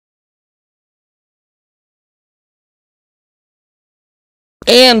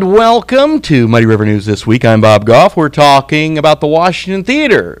And welcome to Muddy River News this week. I'm Bob Gough. We're talking about the Washington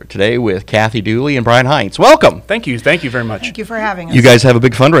Theater today with Kathi, Dooley, and Brian Heinze. Welcome. Thank you. Thank you very much. Thank you for having us. You guys have a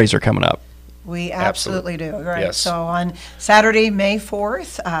big fundraiser coming up. We absolutely do. Right. Yes. So on Saturday, May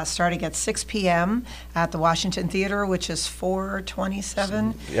 4th, starting at 6 p.m. at the Washington Theater, which is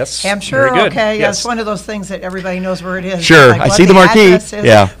 427 Yes. Hampshire. Very good. Okay. Yes. It's one of those things that everybody knows where it is. Sure. Like I what see the marquee. address is.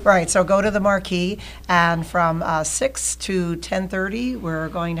 Yeah. Right. So go to the marquee, and from 6 to 10:30, we're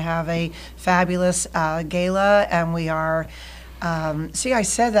going to have a fabulous gala, and we are. See, I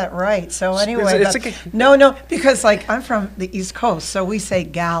said that right. So anyway, no, because like I'm from the East Coast, so we say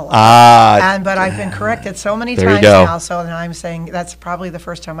gala. But I've been corrected so many times now. So then I'm saying that's probably the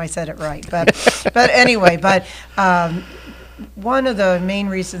first time I said it right. But anyway, one of the main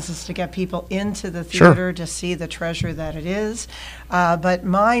reasons is to get people into the theater to see the treasure that it is. But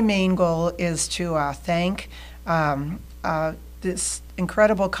my main goal is to thank this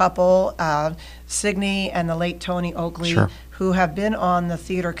incredible couple, Signe and the late Tony Oakley, who have been on the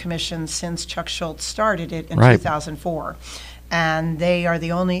theater commission since Chuck Schultz started it in 2004. And they are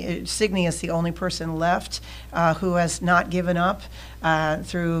the only, Signe is the only person left who has not given up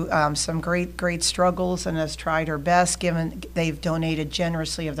through some great struggles and has tried her best, given they've donated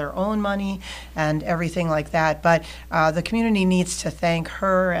generously of their own money and everything like that. But the community needs to thank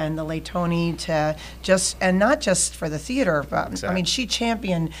her and the late Tony to and not just for the theater, but I mean, she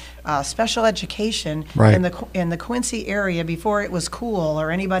championed special education in the Quincy area before it was cool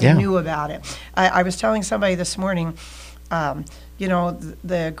or anybody knew about it. I was telling somebody this morning, you know,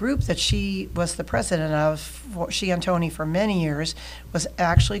 the group that she was the president of, she and Tony for many years, was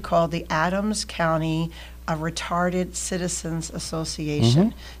actually called the Adams County Retarded Citizens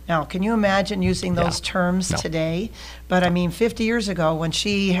Association. Now, can you imagine using those terms today? But I mean, 50 years ago, when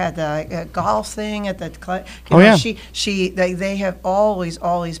she had the golf thing at the, they have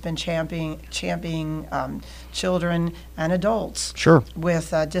always been championing children and adults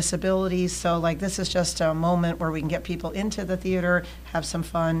with disabilities. So, like, this is just a moment where we can get people into the theater, have some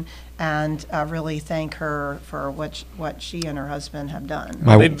fun, and really thank her for what she and her husband have done.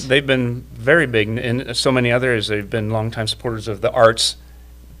 They've been very big, and so many others. They've been longtime supporters of the arts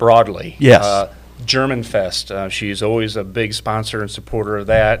broadly. Yes. German Fest, she's always a big sponsor and supporter of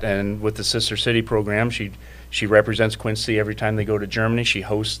that, and with the Sister City program, she represents Quincy every time they go to Germany. She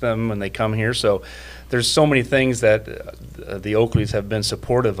hosts them when they come here. So there's so many things that the Oakleys have been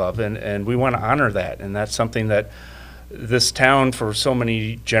supportive of, and we want to honor that, and that's something that this town, for so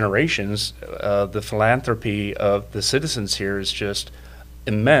many generations, the philanthropy of the citizens here is just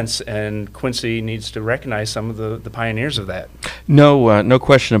immense, and Quincy needs to recognize some of the pioneers of that. No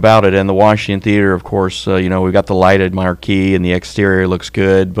question about it. And the Washington Theater, of course, you know, we've got the lighted marquee and the exterior looks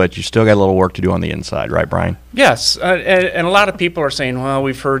good, but you still got a little work to do on the inside, right, Brian? Yes, and a lot of people are saying, well,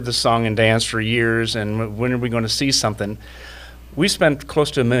 we've heard the song and dance for years, and when are we going to see something? We spent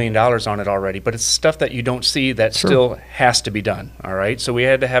close to $1 million on it already, but it's stuff that you don't see that still has to be done, all right? So we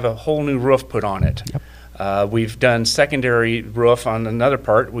had to have a whole new roof put on it. We've done secondary roof on another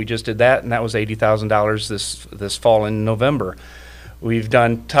part. We just did that, and that was $80,000 this fall in November. We've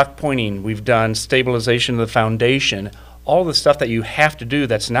done tuck pointing. We've done stabilization of the foundation, all the stuff that you have to do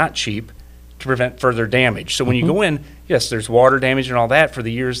that's not cheap to prevent further damage. So when you go in, yes, there's water damage and all that for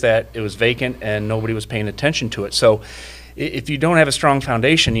the years that it was vacant and nobody was paying attention to it. So if you don't have a strong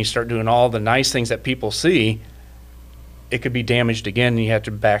foundation, you start doing all the nice things that people see, it could be damaged again, and you have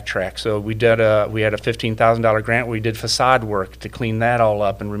to backtrack. So we had a $15,000 grant. We did facade work to clean that all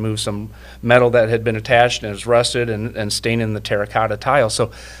up and remove some metal that had been attached and was rusted and staining the terracotta tile.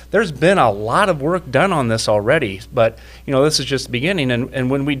 So there's been a lot of work done on this already, but you know, this is just the beginning. And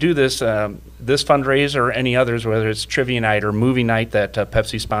when we do this this fundraiser or any others, whether it's trivia night or movie night that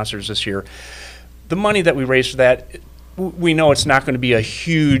Pepsi sponsors this year, the money that we raise for that, we know it's not going to be a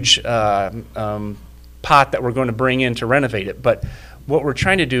huge pot that we're going to bring in to renovate it. But what we're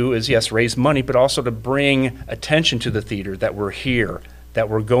trying to do is, yes, raise money, but also to bring attention to the theater, that we're here, that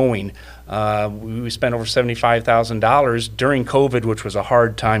we're going. We spent over $75,000 during COVID, which was a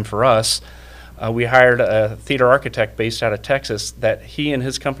hard time for us. We hired a theater architect based out of Texas that he and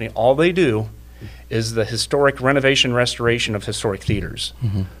his company, all they do is the historic renovation restoration of historic theaters.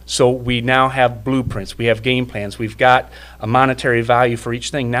 So we now have blueprints, we have game plans, we've got a monetary value for each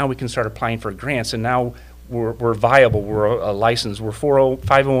thing. Now we can start applying for grants, and now we're viable, we're a licensed, we're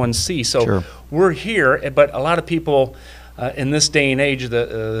 501c. So we're here, but a lot of people in this day and age,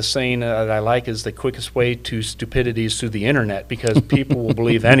 the saying that I like is the quickest way to stupidity is through the internet, because people will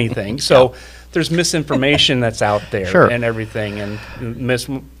believe anything. So there's misinformation that's out there and everything, and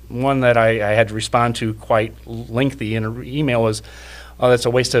one that I had to respond to quite lengthy in an email was, oh, that's a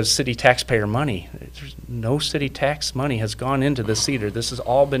waste of city taxpayer money. There's no city tax money has gone into this theater. This has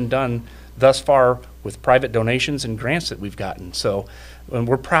all been done thus far with private donations and grants that we've gotten. So, and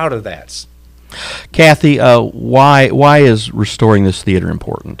we're proud of that. Kathi, why is restoring this theater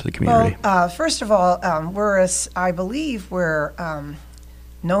important to the community? Well, first of all, I believe we're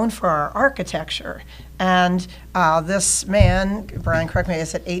known for our architecture. And this man, Brian, correct me,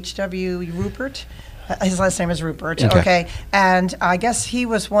 is it H.W. Rupert? His last name is Rupert, okay. And I guess he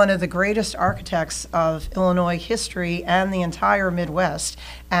was one of the greatest architects of Illinois history and the entire Midwest.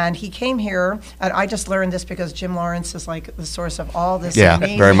 And he came here, and I just learned this because Jim Lawrence is like the source of all this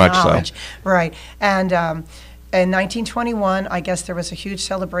amazing very much knowledge. So. Right. And in 1921, I guess there was a huge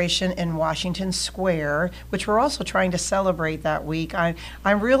celebration in Washington Square, which we're also trying to celebrate that week. I'm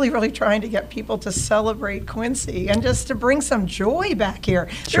really, really trying to get people to celebrate Quincy and just to bring some joy back here.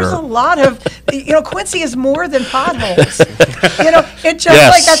 Sure. There's a lot of, Quincy is more than potholes. It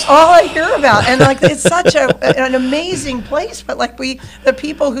just like that's all I hear about. And like it's such an amazing place, but like the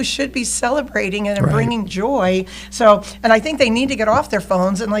people who should be celebrating and bringing joy. So, and I think they need to get off their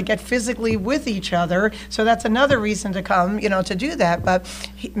phones and like get physically with each other. So that's another reason to come, to do that. But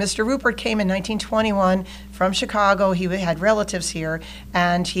Mr. Rupert came in 1921 from Chicago. He had relatives here,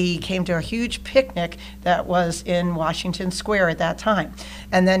 and he came to a huge picnic that was in Washington Square at that time.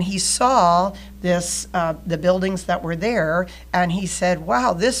 And then he saw this, the buildings that were there, and he said,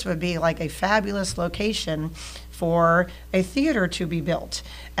 wow, this would be like a fabulous location for a theater to be built.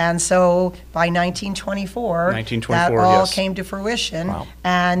 And so by 1924, that all came to fruition. Wow.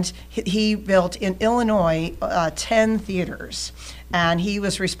 And he built in Illinois 10 theaters. And he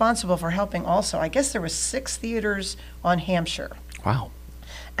was responsible for helping also, I guess there were 6 theaters on Hampshire. Wow.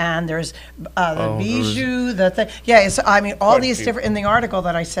 And there's the Bijou, all these different, in the article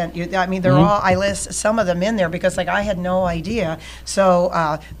that I sent you, they're all, I list some of them in there because like I had no idea.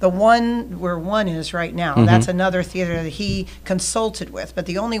 So the one where one is right now, that's another theater that he consulted with, but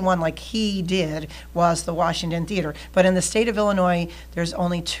the only one like he did was the Washington Theater. But in the state of Illinois, there's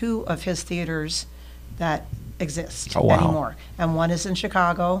only 2 of his theaters that exist anymore. And one is in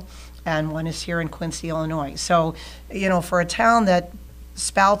Chicago and one is here in Quincy, Illinois. So, for a town that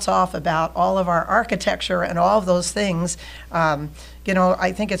spouts off about all of our architecture and all of those things,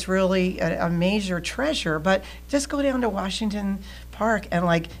 I think it's really a major treasure. But just go down to Washington Park and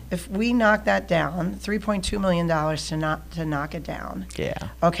like if we knock that down, $3.2 million to knock it down. Yeah.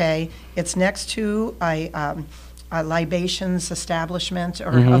 Okay, it's next to a libations establishment,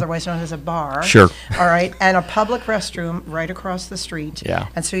 or otherwise known as a bar. Sure. All right, and a public restroom right across the street. Yeah.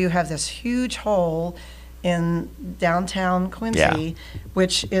 And so you have this huge hole in downtown Quincy,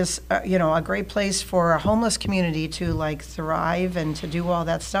 which is a great place for a homeless community to like thrive and to do all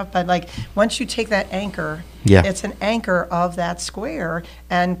that stuff. But like once you take that anchor, it's an anchor of that square,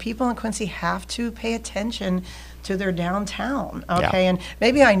 and people in Quincy have to pay attention to their downtown, okay? And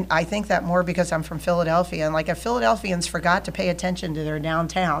maybe I think that more because I'm from Philadelphia, and like if Philadelphians forgot to pay attention to their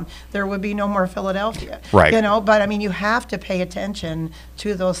downtown, there would be no more Philadelphia. Right. But I mean, you have to pay attention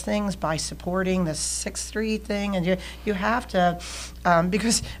to those things by supporting the 6th Street thing, and you have to,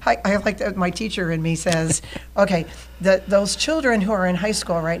 because I like that my teacher in me says, okay, those children who are in high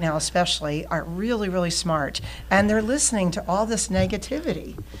school right now especially are really, really smart, and they're listening to all this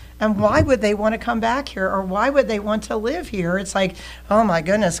negativity. And why would they want to come back here, or why would they want to live here? It's like, oh my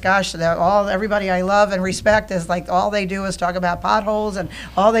goodness, gosh, everybody I love and respect is like all they do is talk about potholes, and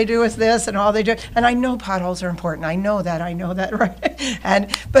all they do is this, and all they do. And I know potholes are important. I know that,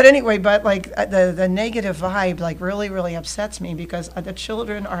 right? But anyway, like the negative vibe like really, really upsets me because the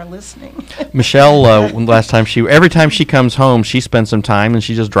children are listening. Michelle, every time she comes home, she spends some time and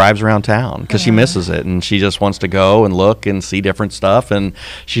she just drives around town because she misses it, and she just wants to go and look and see different stuff, and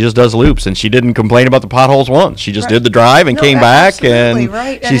she just does loops, and she didn't complain about the potholes once. She just did the drive and came back, and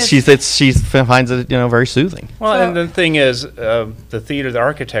she finds it very soothing. Well, and the thing is, the theater, the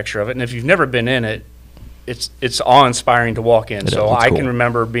architecture of it, and if you've never been in it, it's awe-inspiring to walk in. So I can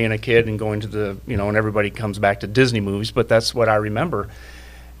remember being a kid and going to the, and everybody comes back to Disney movies, but that's what I remember.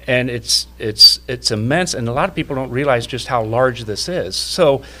 And it's immense, and a lot of people don't realize just how large this is.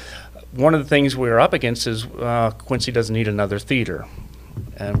 So one of the things we're up against is Quincy doesn't need another theater.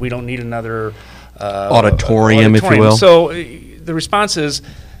 And we don't need another auditorium, if you will. So the response is,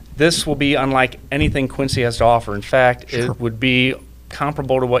 this will be unlike anything Quincy has to offer. In fact, it would be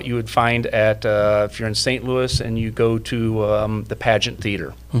comparable to what you would find at, if you're in St. Louis and you go to the Pageant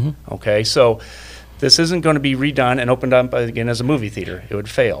Theater. Okay, so this isn't going to be redone and opened up again as a movie theater. It would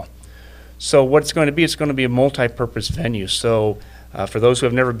fail. So what it's going to be a multi-purpose venue. So For those who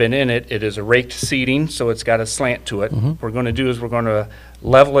have never been in it, it is a raked seating, so it's got a slant to it. What we're going to do is we're going to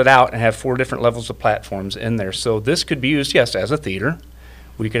level it out and have 4 different levels of platforms in there. So this could be used, yes, as a theater.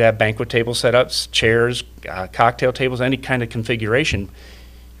 We could have banquet table setups, chairs, cocktail tables, any kind of configuration.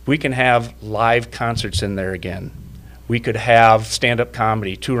 We can have live concerts in there again. We could have stand-up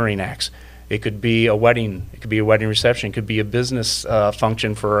comedy, touring acts. It could be a wedding. It could be a wedding reception. It could be a business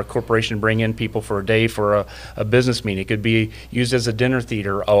function for a corporation to bring in people for a day for a business meeting. It could be used as a dinner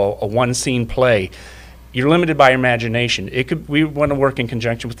theater, a one-scene play. You're limited by your imagination. We want to work in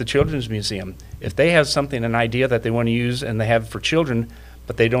conjunction with the Children's Museum. If they have something, an idea that they want to use and they have for children,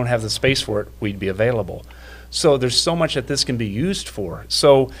 but they don't have the space for it, we'd be available. So there's so much that this can be used for.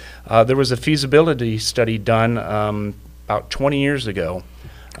 So there was a feasibility study done about 20 years ago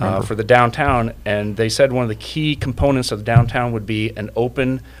for the downtown, and they said one of the key components of the downtown would be an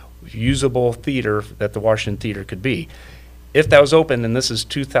open, usable theater that the Washington Theater could be. If that was open, and this is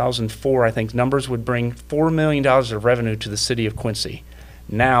 2004, I think numbers would bring $4 million of revenue to the city of Quincy.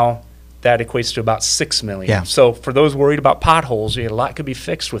 Now, that equates to about $6 million. Yeah. So for those worried about potholes, a lot could be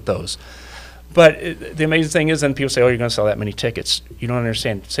fixed with those. But the amazing thing is then people say, oh, you're going to sell that many tickets. You don't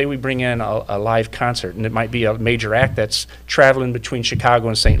understand. Say we bring in a live concert, and it might be a major act that's traveling between Chicago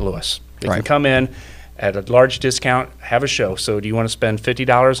and St. Louis. They can come in at a large discount, have a show. So do you want to spend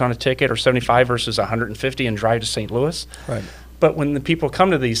 $50 on a ticket or $75 versus $150 and drive to St. Louis? Right. But when the people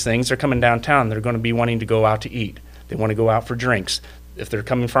come to these things, they're coming downtown, they're going to be wanting to go out to eat. They want to go out for drinks. If they're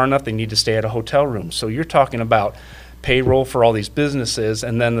coming far enough, they need to stay at a hotel room. So you're talking about payroll for all these businesses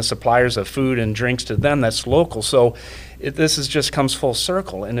and then the suppliers of food and drinks to them that's local. So this is just comes full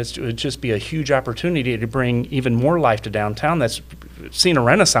circle, and it would just be a huge opportunity to bring even more life to downtown that's seen a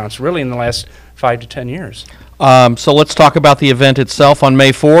renaissance really in the last 5 to 10 years. So let's talk about the event itself on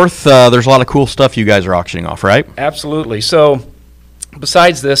May 4th. There's a lot of cool stuff you guys are auctioning off, right? Absolutely. So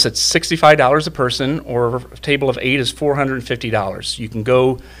besides this, it's $65 a person, or a table of 8 is $450. You can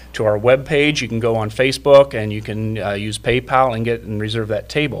go to our webpage, you can go on Facebook, and you can use PayPal and get and reserve that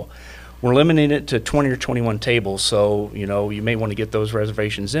table. We're limiting it to 20 or 21 tables, so you may want to get those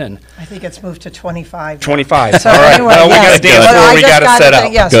reservations in. I think it's moved to 25. 25. So all right. anyway, Well, we got a dance floor we got to set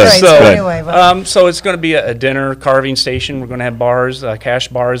up. Yes, Good. right. So, So anyway, so it's going to be a dinner carving station. We're going to have bars, cash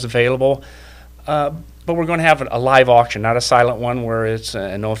bars available. But we're going to have a live auction, not a silent one where it's,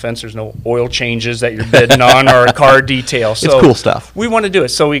 no offense, there's no oil changes that you're bidding on or a car detail. So it's cool stuff. We want to do it.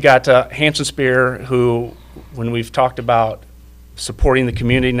 So we got Heinze Spear, who, when we've talked about supporting the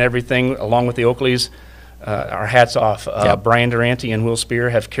community and everything, along with the Oakleys, our hats off. Brian Durante and Will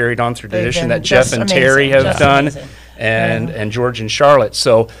Spear have carried on through tradition that Jeff and Terry have done, and George and Charlotte.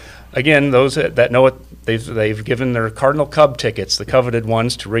 So again, those that know it, they've given their Cardinal Cub tickets, the coveted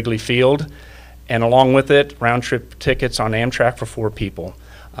ones, to Wrigley Field. And along with it, round-trip tickets on Amtrak for 4 people.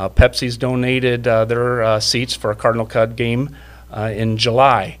 Pepsi's donated their seats for a Cardinal Cub game in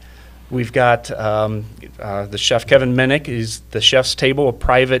July. We've got the chef, Kevin Minnick, is the chef's table, a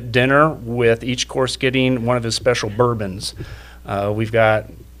private dinner with each course getting one of his special bourbons. We've got,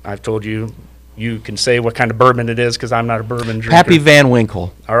 I've told you, you can say what kind of bourbon it is because I'm not a bourbon drinker. Happy Van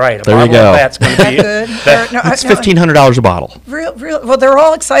Winkle. All right. There you go. That's going to be good? It's $1,500 a bottle. Real. Well, they're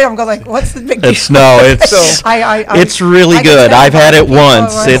all excited. I'm going like, what's the big deal? It's it's really good. I've had it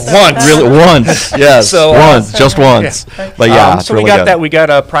once. It's once. Yes, So, once, just once. Yeah. But yeah, it's so really we got good. that. We got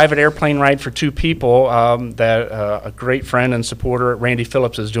a private airplane ride for 2 people that a great friend and supporter, Randy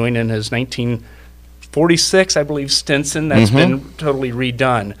Phillips, is doing in his 1946, I believe, Stinson. That's been totally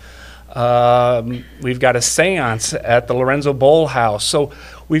redone. We've got a seance at the Lorenzo Bowl House. So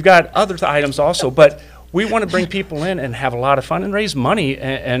we've got other items also, but we want to bring people in and have a lot of fun and raise money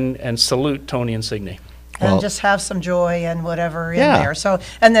and salute Tony and Signe. And just have some joy and whatever in Yeah. there. So,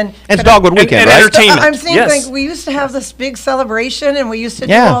 and then It's Dogwood Weekend, and right? entertainment. I'm thinking Yes. like, we used to have this big celebration, and we used to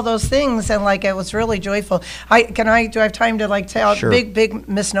do Yeah. all those things, and like it was really joyful. Do I have time to like tell Sure. big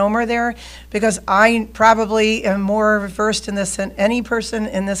misnomer there? Because I probably am more versed in this than any person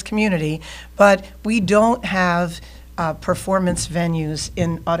in this community, but we don't have performance venues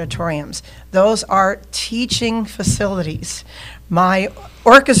in auditoriums. Those are teaching facilities. My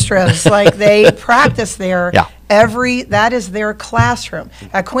orchestras, like they practice there. Yeah. That is their classroom.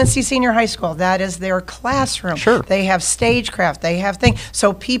 At Quincy Senior High School, that is their classroom. Sure. They have stagecraft, they have things.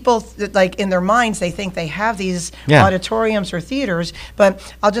 So people, like in their minds, they think they have these Yeah. auditoriums or theaters, but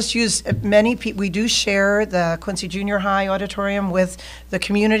I'll just use many people. We do share the Quincy Junior High auditorium with the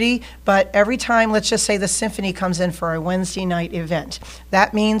community, but every time, let's just say the symphony comes in for a Wednesday night event,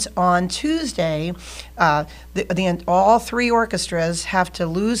 that means on Tuesday, all 3 orchestras have to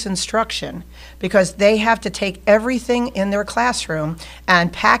lose instruction because they have to take take everything in their classroom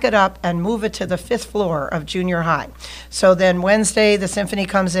and pack it up and move it to the 5th floor of junior high. So then Wednesday, the symphony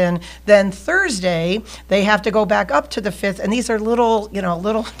comes in. Then Thursday, they have to go back up to the 5th. And these are little,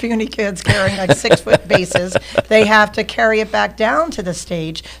 little puny kids carrying like 6-foot basses. They have to carry it back down to the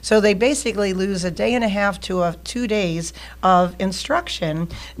stage. So they basically lose a day and a half to 2 days of instruction.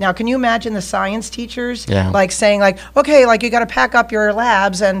 Now, can you imagine the science teachers like saying like, okay, like you got to pack up your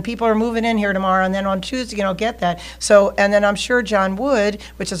labs and people are moving in here tomorrow, and then on Tuesday, get that. So, and then I'm sure John Wood,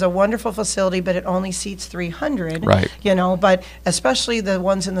 which is a wonderful facility, but it only seats 300, right? But especially the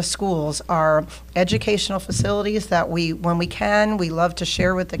ones in the schools are educational facilities that when we can, we love to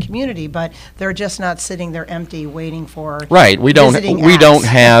share with the community, but they're just not sitting there empty waiting for We don't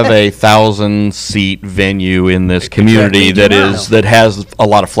have a 1,000-seat venue in this community that has a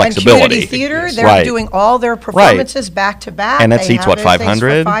lot of flexibility. And community theater, they're doing all their performances back to back. And that seats what,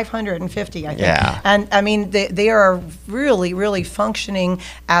 500? 550, I think. Yeah. And I mean, they are really, really functioning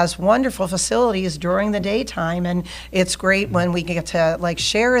as wonderful facilities during the daytime, and it's great when we get to like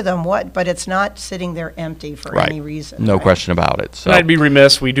share them. But it's not sitting there empty for any reason. No question about it. So and I'd be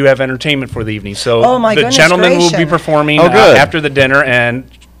remiss. We do have entertainment for the evening, so the gentlemen will be performing after the dinner, and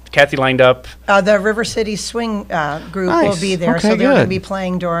Kathi lined up. The River City Swing group will be there, so they're going to be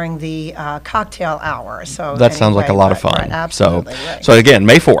playing during the cocktail hour. So that sounds like a lot of fun. Right, absolutely. So again,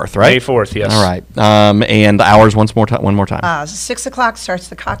 May 4th, right? May 4th, yes. All right. And the hours one more time. 6 o'clock starts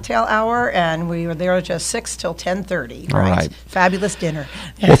the cocktail hour, and we were there just 6 till 10:30. All right. Fabulous dinner.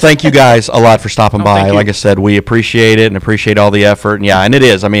 Well, thank you guys a lot for stopping by. Like I said, we appreciate it and appreciate all the effort. And and it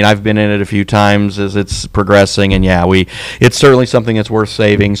is. I mean, I've been in it a few times as it's progressing, and it's certainly something that's worth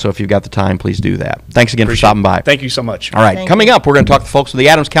saving. So if you've got the time, please do that. Thanks again for stopping by. Thank you so much. All right, coming up, we're going to talk to folks from the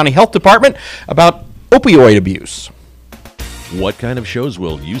Adams County Health Department about opioid abuse. What kind of shows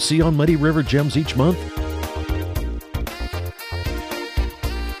will you see on Muddy River Gems each month?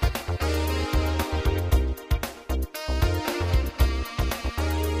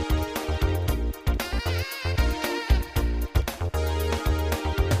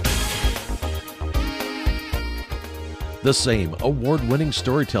 The same award-winning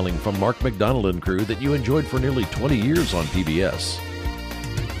storytelling from Mark McDonald and crew that you enjoyed for nearly 20 years on PBS.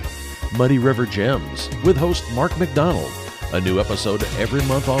 Muddy River Gems with host Mark McDonald. A new episode every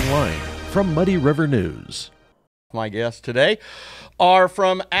month online from Muddy River News. My guests today are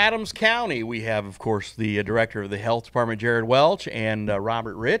from Adams County. We have, of course, the director of the Health Department, Jerrod Welch, and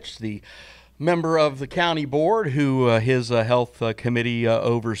Robert Rich, the member of the county board who his health committee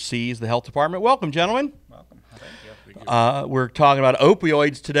oversees the health department. Welcome, gentlemen. We're talking about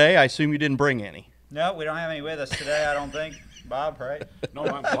opioids today. I assume you didn't bring any. No, we don't have any with us today, I don't think. Bob, right? No,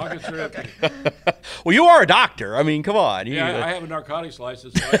 my pockets are empty. Well, you are a doctor. I mean, come on. I have a narcotics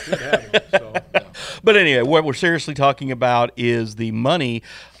license, so I could have it. So, But anyway, what we're seriously talking about is the money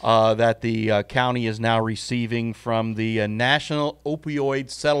that the county is now receiving from the National Opioid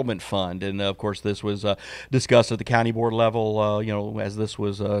Settlement Fund. And, of course, this was discussed at the county board level, as this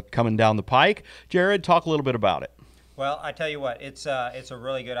was coming down the pike. Jerrod, talk a little bit about it. Well, I tell you what, it's a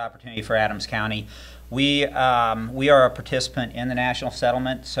really good opportunity for Adams County. We are a participant in the national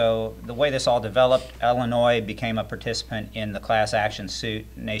settlement. So the way this all developed, Illinois became a participant in the class action suit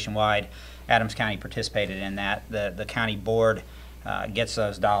nationwide. Adams County participated in that. The county board gets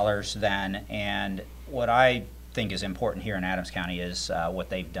those dollars then. And what I think is important here in Adams County is what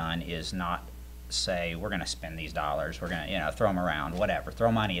they've done is not say we're going to spend these dollars, we're going to throw them around, whatever,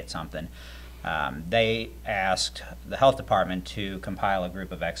 throw money at something. They asked the health department to compile a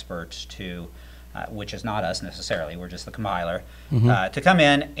group of experts to, which is not us necessarily, we're just the compiler, to come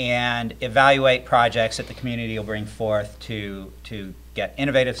in and evaluate projects that the community will bring forth to get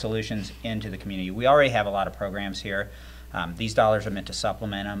innovative solutions into the community. We already have a lot of programs here. These dollars are meant to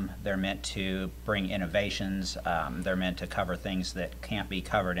supplement them. They're meant to bring innovations. They're meant to cover things that can't be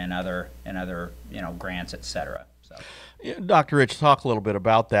covered in other grants, et cetera. So. Dr. Rich, talk a little bit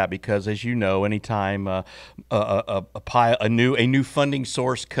about that, because as you know, anytime a new funding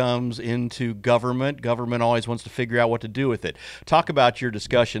source comes into government always wants to figure out what to do with it. Talk about your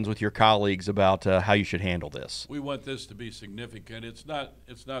discussions with your colleagues about how you should handle this. We want this to be significant. It's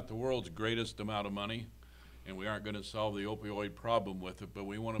not the world's greatest amount of money, and we aren't going to solve the opioid problem with it, but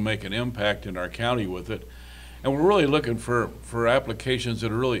we want to make an impact in our county with it. And we're really looking for applications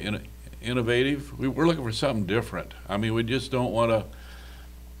that are really innovative. We're looking for something different. I mean, we just don't want to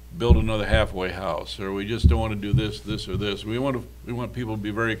build another halfway house, or we just don't want to do this or this. We want people to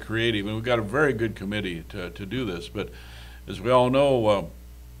be very creative, and we've got a very good committee to do this. But as we all know,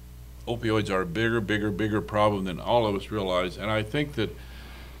 opioids are a bigger problem than all of us realize. And I think that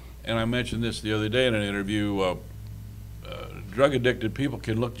and I mentioned this the other day in an interview, drug-addicted people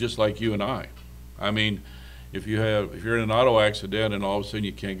can look just like you and I. I mean, if you're in an auto accident and all of a sudden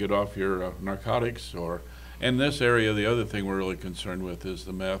you can't get off your narcotics, or in this area, the other thing we're really concerned with is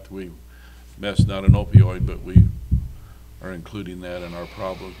the meth. Meth's not an opioid, but we are including that in our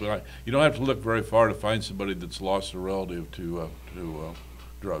problems. But you don't have to look very far to find somebody that's lost a relative to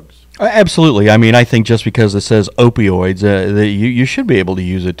drugs. Absolutely. I mean, I think just because it says opioids, you should be able to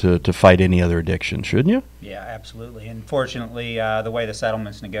use it to fight any other addiction, shouldn't you? Yeah, absolutely. And fortunately, the way the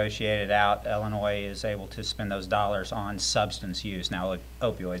settlement's negotiated out, Illinois is able to spend those dollars on substance use. Now,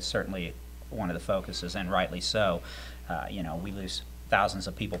 opioids certainly one of the focuses, and rightly so. You know, we lose thousands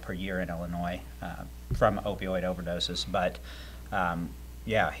of people per year in Illinois from opioid overdoses, but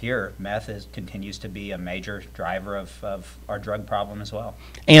yeah, here meth continues to be a major driver of our drug problem as well.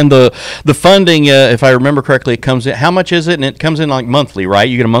 And the funding, if I remember correctly, it comes in. How much is it? And it comes in like monthly, right?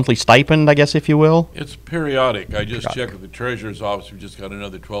 You get a monthly stipend, I guess, if you will. It's periodic. I just checked with the Treasurer's office. We just got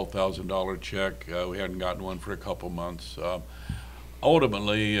another $12,000 check. We hadn't gotten one for a couple months.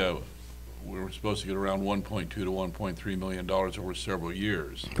 Ultimately, we were supposed to get around $1.2 to $1.3 million over several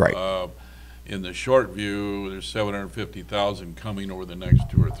years. Right. In the short view, there's $750,000 coming over the next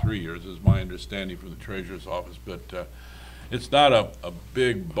 2 or 3 years, is my understanding from the Treasurer's office. But it's not a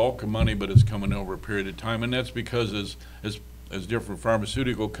big bulk of money, but it's coming over a period of time, and that's because as different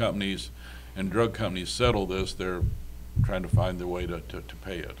pharmaceutical companies and drug companies settle this, they're trying to find their way to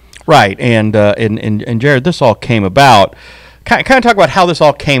pay it. Right. And Jerrod, this all came about. Kind of talk about how this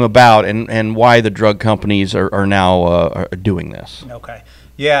all came about and why the drug companies are now are doing this. Okay.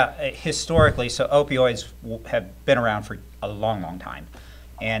 Yeah, historically, so opioids have been around for a long, long time.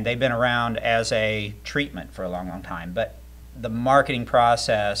 And they've been around as a treatment for a long, long time. But the marketing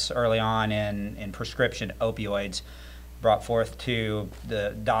process early on in prescription opioids brought forth to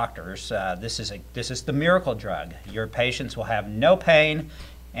the doctors, this is the miracle drug. Your patients will have no pain,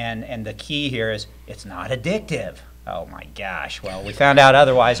 and the key here is it's not addictive. Oh my gosh! Well, we found out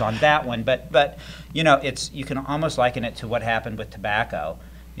otherwise on that one, but you know, you can almost liken it to what happened with tobacco.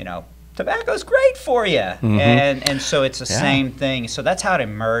 You know, tobacco's great for you, and so it's the same thing. So that's how it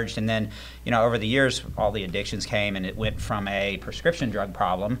emerged, and then you know, over the years, all the addictions came, and it went from a prescription drug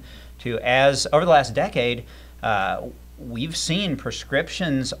problem to over the last decade, we've seen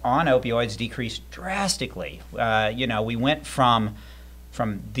prescriptions on opioids decrease drastically. You know, we went from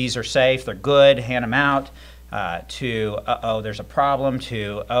these are safe, they're good, hand them out. To oh, there's a problem,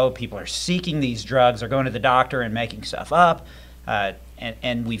 to oh, people are seeking these drugs, they're going to the doctor and making stuff up,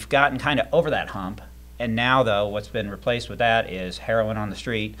 and we've gotten kind of over that hump. And now, though, what's been replaced with that is heroin on the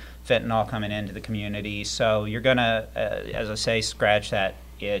street, fentanyl coming into the community. So you're going to, as I say, scratch that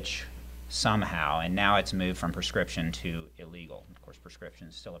itch somehow. And now it's moved from prescription to illegal. Of course, prescription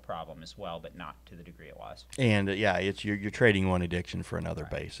is still a problem as well, but not to the degree it was. And yeah, it's you're trading one addiction for another,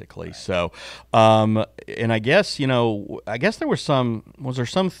 basically. Right. So, and I guess there was there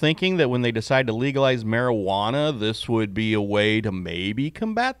some thinking that when they decided to legalize marijuana, this would be a way to maybe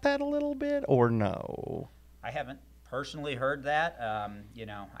combat that a little bit, or no? I haven't personally heard that. You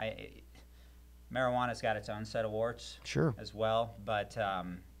know, marijuana's got its own set of warts, sure, as well. But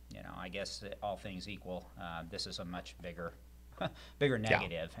you know, I guess all things equal, this is a much bigger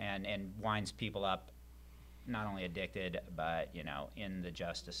negative, and winds people up, not only addicted, but you know, in the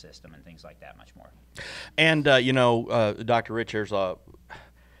justice system and things like that, much more. And you know, Dr. Rich, there's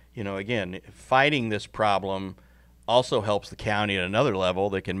you know, again, fighting this problem also helps the county at another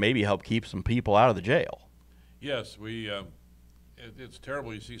level that can maybe help keep some people out of the jail. Yes, it's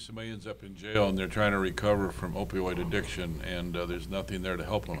terrible. You see somebody ends up in jail and they're trying to recover from opioid addiction, and there's nothing there to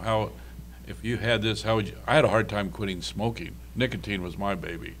help them. If you had this, how would you? I had a hard time quitting smoking. Nicotine was my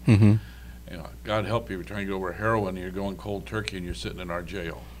baby. You know, God help you, you're trying to get over heroin and you're going cold turkey and you're sitting in our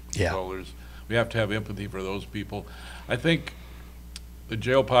jail. Yeah. So we have to have empathy for those people. I think the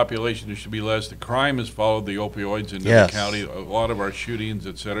jail population, there should be less. The crime has followed the opioids into the county. A lot of our shootings,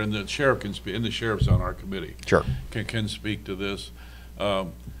 et cetera, and the sheriff can speak, and the sheriff's on our committee. Sure. Can speak to this. I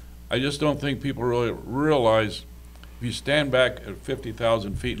just don't think people really realize if you stand back at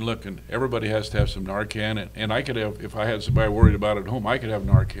 50,000 feet and look, and everybody has to have some Narcan, and I could have, if I had somebody worried about it at home, I could have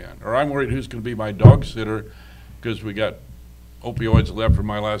Narcan. Or I'm worried who's going to be my dog sitter because we got opioids left from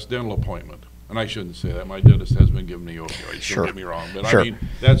my last dental appointment. And I shouldn't say that. My dentist has been giving me opioids, sure. Don't get me wrong. But sure. I mean,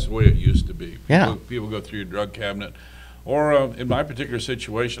 that's the way it used to be. Yeah. People go through your drug cabinet. Or in my particular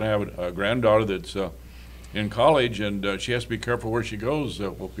situation, I have a granddaughter that's in college, and she has to be careful where she goes.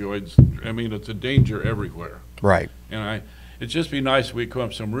 Opioids, I mean, it's a danger everywhere. Right. And it'd just be nice if we come up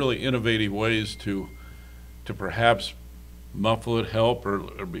with some really innovative ways to perhaps muffle it, help, or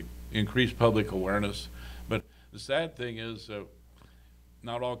increase public awareness. But the sad thing is,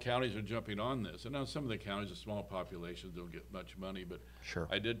 not all counties are jumping on this. And now some of the counties, the small populations, don't get much money. But Sure.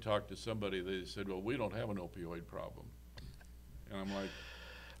 I did talk to somebody. They said, "Well, we don't have an opioid problem." And I'm like,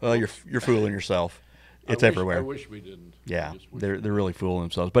 Well, you're fooling yourself. It's I everywhere. wish we didn't. Yeah, I just wish they're we really fooling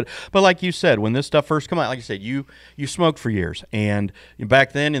themselves. But like you said, when this stuff first came out, like you said, you smoked for years, and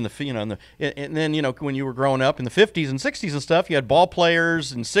back then and then when you were growing up in the 50s and 60s and stuff, you had ball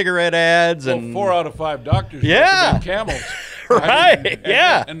players and cigarette ads Well, and 4 out of 5 doctors Yeah. recommend Camels. Right,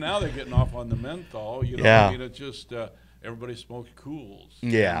 yeah. And now they're getting off on the menthol. You know, Yeah. I mean, it's just everybody smoked Cools.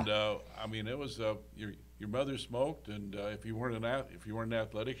 Yeah. And I mean, it was your mother smoked, and if you weren't in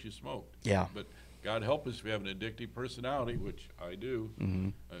athletics, you smoked. Yeah. But God help us if we have an addictive personality, which I do. Mm-hmm.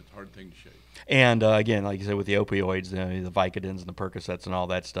 It's a hard thing to shake. And again, like you said, with the opioids, the Vicodins and the Percocets and all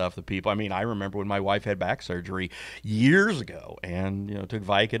that stuff, the people. I mean, I remember when my wife had back surgery years ago, and took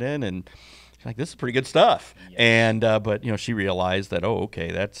Vicodin, and she's like, "This is pretty good stuff." Yes. And but she realized that, oh,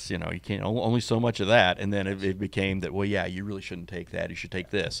 okay, that's you can't only so much of that, and then it became that, well, yeah, you really shouldn't take that. You should take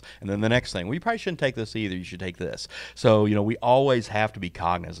this, and then the next thing, well, you probably shouldn't take this either. You should take this. So we always have to be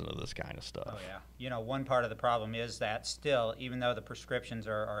cognizant of this kind of stuff. Oh yeah. One part of the problem is that still, even though the prescriptions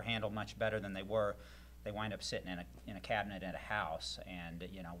are handled much better than they were, they wind up sitting in a cabinet at a house. And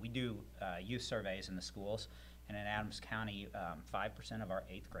we do youth surveys in the schools, and in Adams County, 5% of our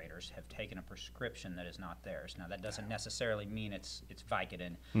 8th graders have taken a prescription that is not theirs. Now that doesn't necessarily mean it's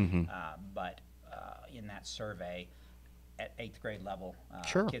Vicodin, but in that survey, at 8th grade level,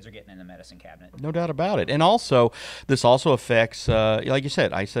 Sure. kids are getting in the medicine cabinet. No doubt about it. And also, this also affects, like you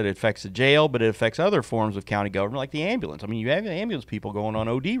said, it affects the jail, but it affects other forms of county government, like the ambulance. I mean, you have ambulance people going on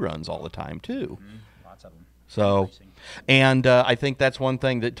OD runs all the time, too. Lots of them. So, and I think that's one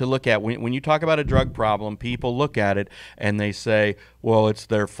thing to look at. When you talk about a drug problem, people look at it and they say, well, it's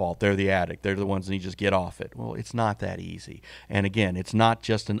their fault. They're the addict. They're the ones that need to just get off it. Well, it's not that easy. And again, it's not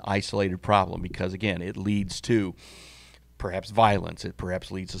just an isolated problem because, again, it leads to perhaps violence. It perhaps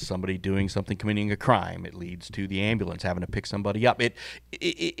leads to somebody doing something, committing a crime. It leads to the ambulance having to pick somebody up.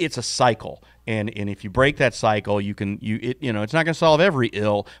 It's a cycle, and if you break that cycle, it's not going to solve every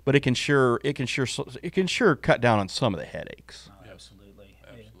ill, but it can sure cut down on some of the headaches. Oh, absolutely.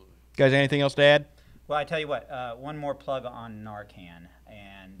 Guys, anything else to add? Well, I tell you what. One more plug on Narcan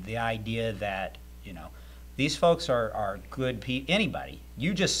and the idea that these folks are good people. Anybody.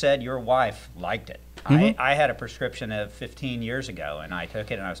 You just said your wife liked it. I had a prescription of 15 years ago, and I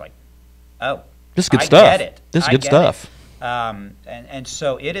took it, and I was like, oh, this is good I stuff. get it. This is good stuff. And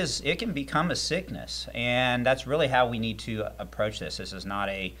so it can become a sickness, and that's really how we need to approach this. This is not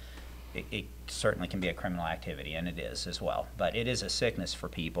it certainly can be a criminal activity, and it is as well, but it is a sickness for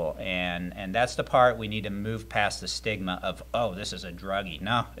people, and that's the part we need to move past the stigma of, oh, this is a druggie.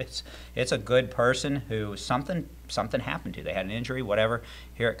 No, it's a good person who something happened to. They had an injury, whatever.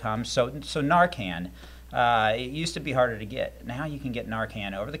 Here it comes. So Narcan, it used to be harder to get. Now you can get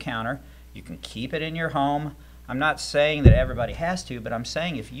Narcan over the counter. You can keep it in your home. I'm not saying that everybody has to, but I'm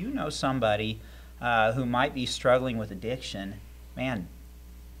saying if you know somebody who might be struggling with addiction, man,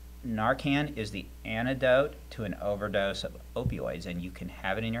 Narcan is the antidote to an overdose of opioids, and you can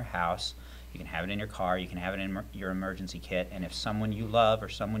have it in your house, you can have it in your car, you can have it in your emergency kit, and if someone you love or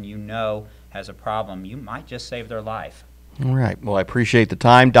someone you know has a problem, you might just save their life. All right. Well, I appreciate the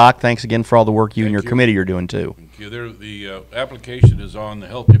time. Doc, thanks again for all the work you and your committee are doing, too. Thank you. The application is on the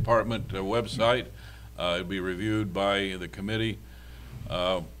Health Department website. It'll be reviewed by the committee.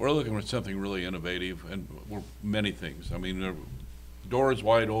 We're looking for something really innovative, and many things. I mean, the door is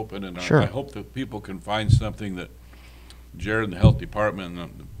wide open, and Sure. I hope that people can find something that Jerrod and the Health Department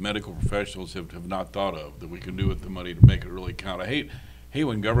and the medical professionals have not thought of that we can do with the money to make it really count. I hate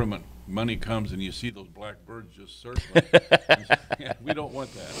when government money comes and you see those black birds just circling. We don't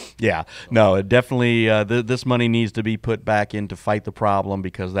want that. Yeah, no, it definitely. This money needs to be put back in to fight the problem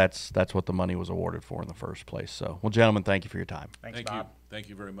because that's what the money was awarded for in the first place. So, well, gentlemen, thank you for your time. Thanks, Bob. Thank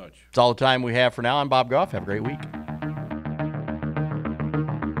you very much. That's all the time we have for now. I'm Bob Gough. Have a great week.